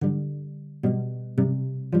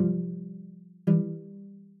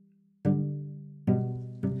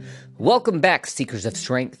Welcome back, Seekers of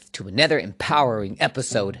Strength, to another empowering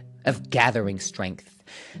episode of Gathering Strength,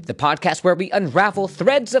 the podcast where we unravel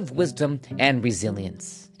threads of wisdom and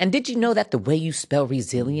resilience. And did you know that the way you spell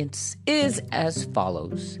resilience is as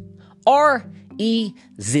follows?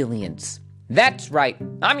 R-E-Zilliance. That's right,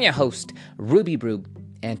 I'm your host, Ruby Rube,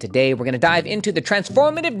 and today we're going to dive into the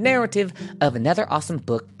transformative narrative of another awesome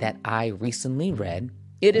book that I recently read.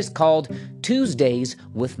 It is called Tuesdays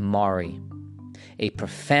with Morrie, a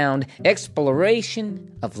profound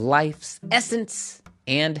exploration of life's essence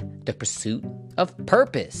and the pursuit of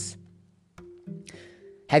purpose.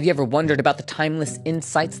 Have you ever wondered about the timeless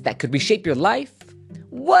insights that could reshape your life?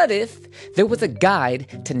 What if there was a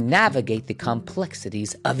guide to navigate the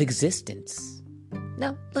complexities of existence?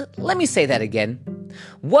 Now, let me say that again.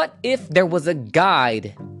 What if there was a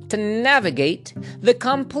guide to navigate the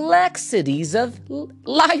complexities of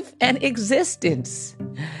life and existence?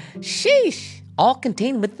 Sheesh! All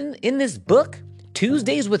contained in this book,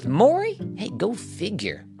 Tuesdays with Morrie? Hey, go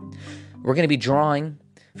figure. We're going to be drawing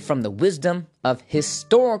from the wisdom of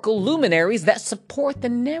historical luminaries that support the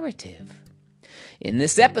narrative. In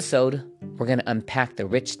this episode, we're going to unpack the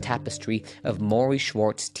rich tapestry of Morrie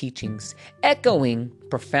Schwartz's teachings, echoing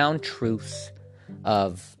profound truths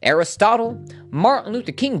of Aristotle, Martin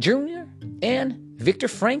Luther King Jr., and Viktor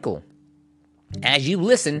Frankl. As you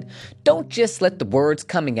listen, don't just let the words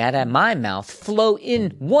coming out of my mouth flow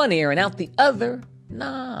in one ear and out the other.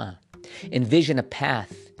 Nah. Envision a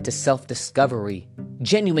path to self-discovery,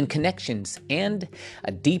 genuine connections, and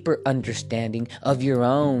a deeper understanding of your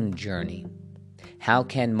own journey. How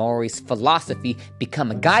can Morrie's philosophy become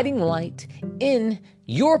a guiding light in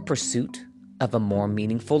your pursuit of a more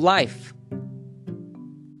meaningful life?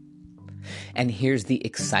 And here's the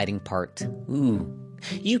exciting part.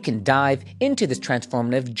 You can dive into this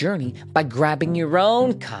transformative journey by grabbing your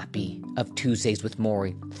own copy of Tuesdays with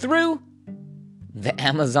Morrie through the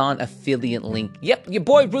Amazon affiliate link. Yep, your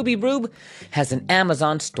boy Ruby Rube has an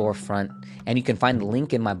Amazon storefront, and you can find the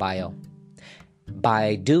link in my bio.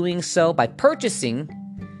 By doing so, by purchasing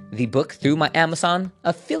the book through my Amazon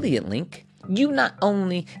affiliate link, you not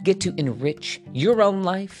only get to enrich your own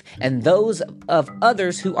life and those of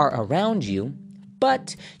others who are around you,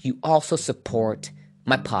 but you also support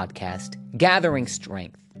my podcast, Gathering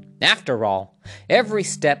Strength. After all, every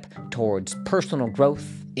step towards personal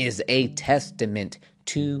growth is a testament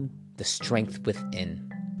to the strength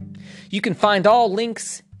within. You can find all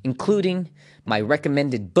links, including my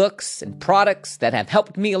recommended books and products that have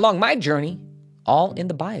helped me along my journey, all in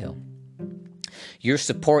the bio. Your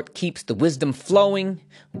support keeps the wisdom flowing,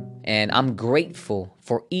 and I'm grateful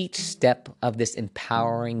for each step of this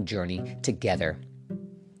empowering journey together.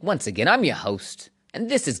 Once again, I'm your host, and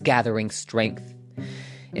this is Gathering Strength,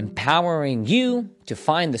 empowering you to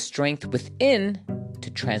find the strength within to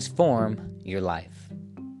transform your life.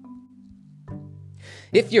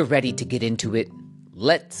 If you're ready to get into it,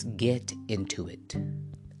 let's get into it.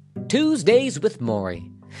 Tuesdays with Morrie,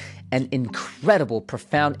 an incredible,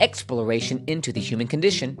 profound exploration into the human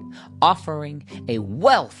condition, offering a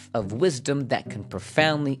wealth of wisdom that can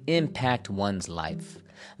profoundly impact one's life.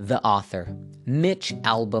 The author, Mitch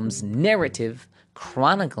Albom's narrative,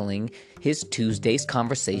 chronicling his Tuesdays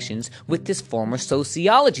conversations with his former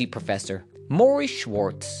sociology professor, Morrie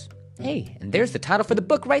Schwartz. Hey, and there's the title for the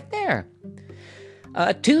book right there.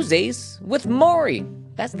 Tuesdays with Morrie.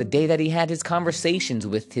 That's the day that he had his conversations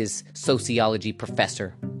with his sociology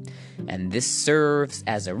professor. And this serves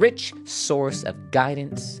as a rich source of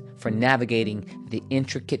guidance for navigating the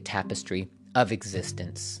intricate tapestry of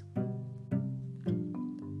existence.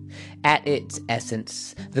 At its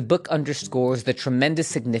essence, the book underscores the tremendous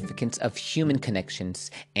significance of human connections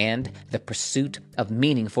and the pursuit of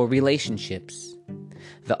meaningful relationships.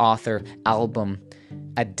 The author, Albom,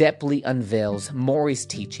 adeptly unveils Morrie's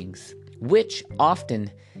teachings, which often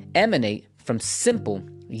emanate from simple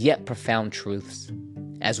yet profound truths.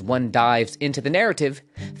 As one dives into the narrative,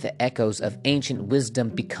 the echoes of ancient wisdom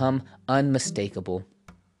become unmistakable.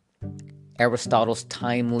 Aristotle's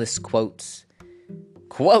timeless quotes,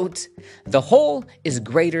 quote, "The whole is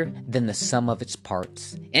greater than the sum of its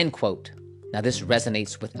parts," end quote. Now this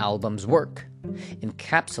resonates with Albom's work,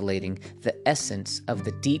 encapsulating the essence of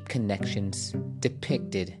the deep connections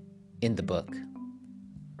depicted in the book.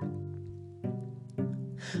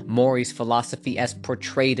 Morrie's philosophy as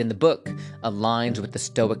portrayed in the book aligns with the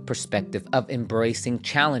Stoic perspective of embracing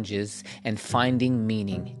challenges and finding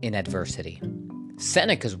meaning in adversity.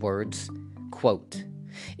 Seneca's words, quote,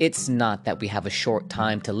 "It's not that we have a short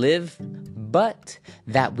time to live, but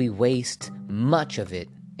that we waste much of it,"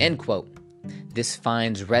 end quote. This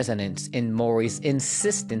finds resonance in Morrie's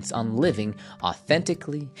insistence on living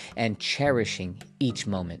authentically and cherishing each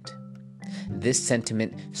moment. This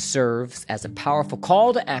sentiment serves as a powerful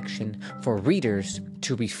call to action for readers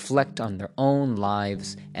to reflect on their own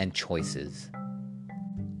lives and choices.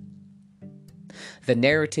 The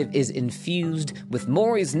narrative is infused with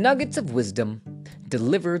Morrie's nuggets of wisdom,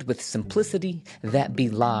 delivered with simplicity that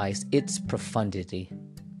belies its profundity.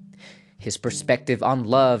 His perspective on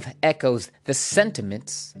love echoes the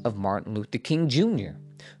sentiments of Martin Luther King Jr.,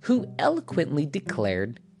 who eloquently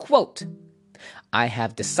declared, quote, "I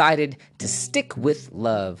have decided to stick with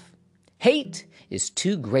love. Hate is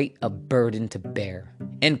too great a burden to bear,"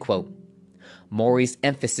 end quote. Morrie's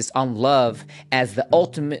emphasis on love as the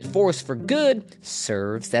ultimate force for good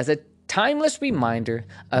serves as a timeless reminder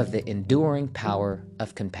of the enduring power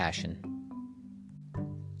of compassion.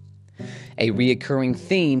 A reoccurring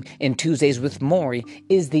theme in Tuesdays with Morrie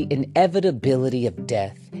is the inevitability of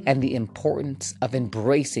death and the importance of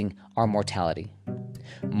embracing our mortality.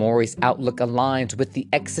 Morrie's outlook aligns with the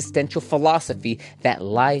existential philosophy that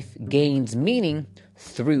life gains meaning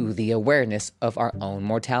through the awareness of our own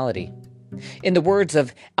mortality. In the words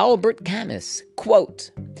of Albert Camus,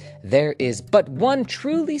 quote, "There is but one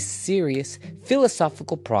truly serious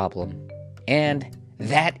philosophical problem, and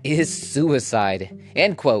that is suicide,"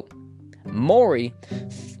 end quote. Morrie,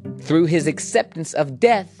 through his acceptance of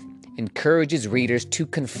death, encourages readers to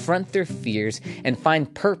confront their fears and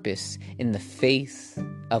find purpose in the face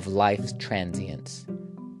of life's transience.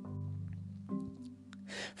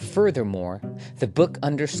 Furthermore, the book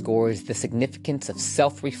underscores the significance of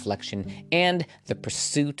self-reflection and the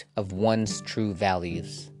pursuit of one's true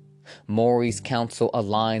values. Morrie's counsel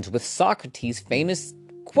aligns with Socrates' famous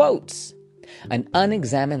quotes, "An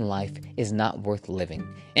unexamined life is not worth living,"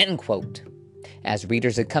 end quote. As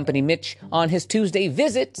readers accompany Mitch on his Tuesday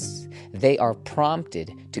visits, they are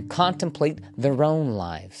prompted to contemplate their own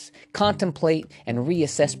lives, contemplate and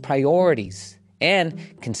reassess priorities, and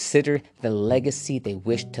consider the legacy they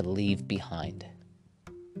wish to leave behind.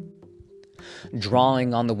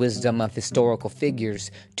 Drawing on the wisdom of historical figures,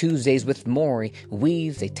 Tuesdays with Morrie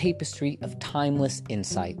weaves a tapestry of timeless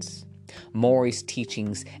insights. Morrie's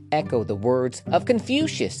teachings echo the words of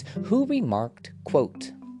Confucius, who remarked,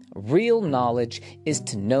 quote, "Real knowledge is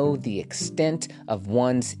to know the extent of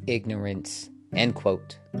one's ignorance," end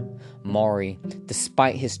quote. Morrie,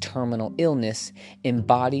 despite his terminal illness,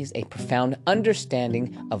 embodies a profound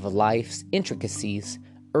understanding of life's intricacies,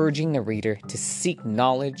 urging the reader to seek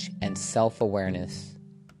knowledge and self-awareness.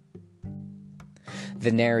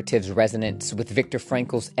 The narrative's resonance with Viktor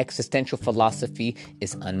Frankl's existential philosophy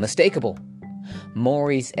is unmistakable.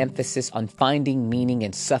 Morrie's emphasis on finding meaning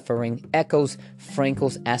in suffering echoes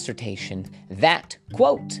Frankl's assertion that,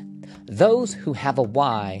 quote, "Those who have a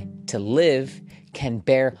why to live can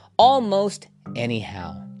bear almost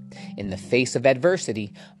anyhow." In the face of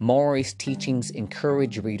adversity, Morrie's teachings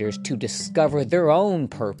encourage readers to discover their own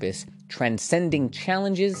purpose, transcending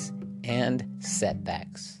challenges and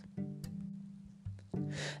setbacks.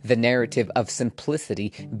 The narrative of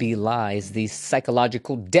simplicity belies the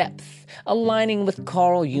psychological depth, aligning with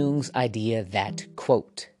Carl Jung's idea that,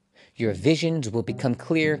 quote, "Your visions will become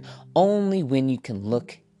clear only when you can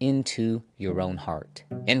look into your own heart,"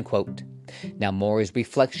 end quote. Now, Morrie's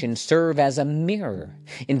reflections serve as a mirror,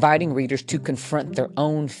 inviting readers to confront their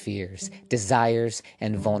own fears, desires,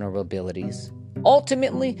 and vulnerabilities,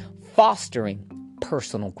 ultimately fostering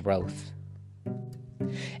personal growth.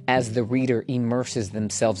 As the reader immerses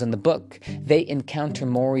themselves in the book, they encounter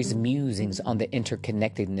Morrie's musings on the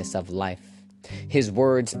interconnectedness of life. His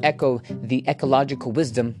words echo the ecological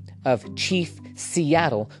wisdom of Chief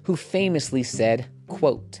Seattle, who famously said,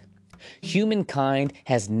 quote, "Humankind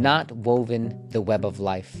has not woven the web of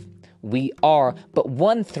life. We are but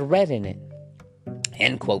one thread in it,"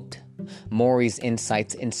 end quote. Morrie's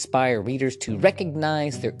insights inspire readers to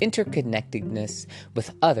recognize their interconnectedness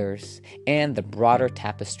with others and the broader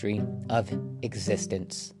tapestry of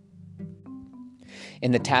existence.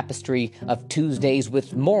 In the tapestry of Tuesdays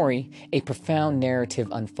with Morrie, a profound narrative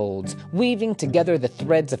unfolds, weaving together the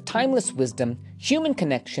threads of timeless wisdom, human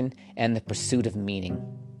connection, and the pursuit of meaning.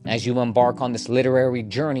 As you embark on this literary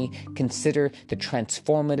journey, consider the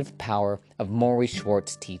transformative power of Morrie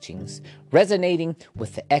Schwartz's teachings, resonating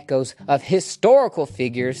with the echoes of historical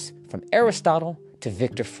figures from Aristotle to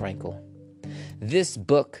Viktor Frankl. This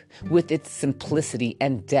book, with its simplicity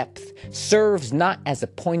and depth, serves not as a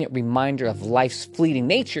poignant reminder of life's fleeting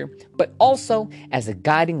nature, but also as a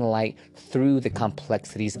guiding light through the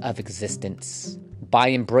complexities of existence. By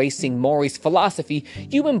embracing Morrie's philosophy,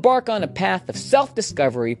 you embark on a path of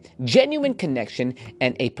self-discovery, genuine connection,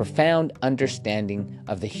 and a profound understanding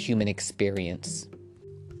of the human experience.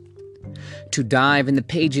 To dive in the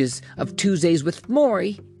pages of Tuesdays with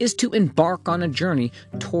Morrie is to embark on a journey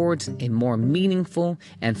towards a more meaningful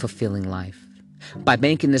and fulfilling life. By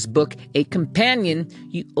making this book a companion,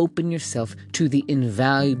 you open yourself to the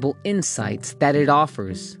invaluable insights that it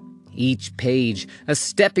offers. Each page a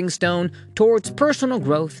stepping stone towards personal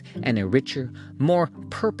growth and a richer, more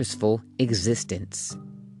purposeful existence.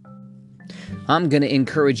 I'm going to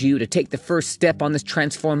encourage you to take the first step on this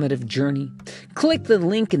transformative journey. Click the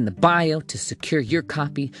link in the bio to secure your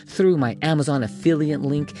copy through my Amazon affiliate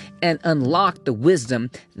link and unlock the wisdom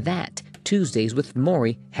that Tuesdays with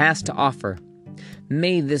Morrie has to offer.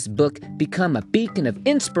 May this book become a beacon of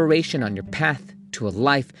inspiration on your path to a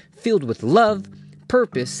life filled with love,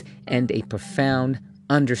 purpose, and a profound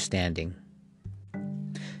understanding.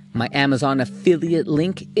 My Amazon affiliate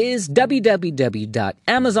link is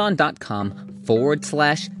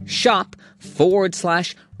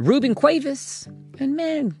www.amazon.com/shop/Ruben Cuevas. And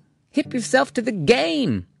man, hip yourself to the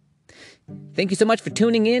game. Thank you so much for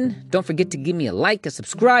tuning in. Don't forget to give me a like, a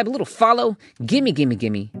subscribe, a little follow.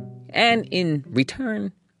 Gimme. And in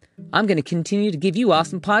return, I'm going to continue to give you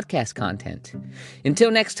awesome podcast content.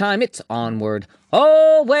 Until next time, it's onward,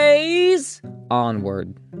 always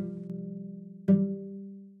onward.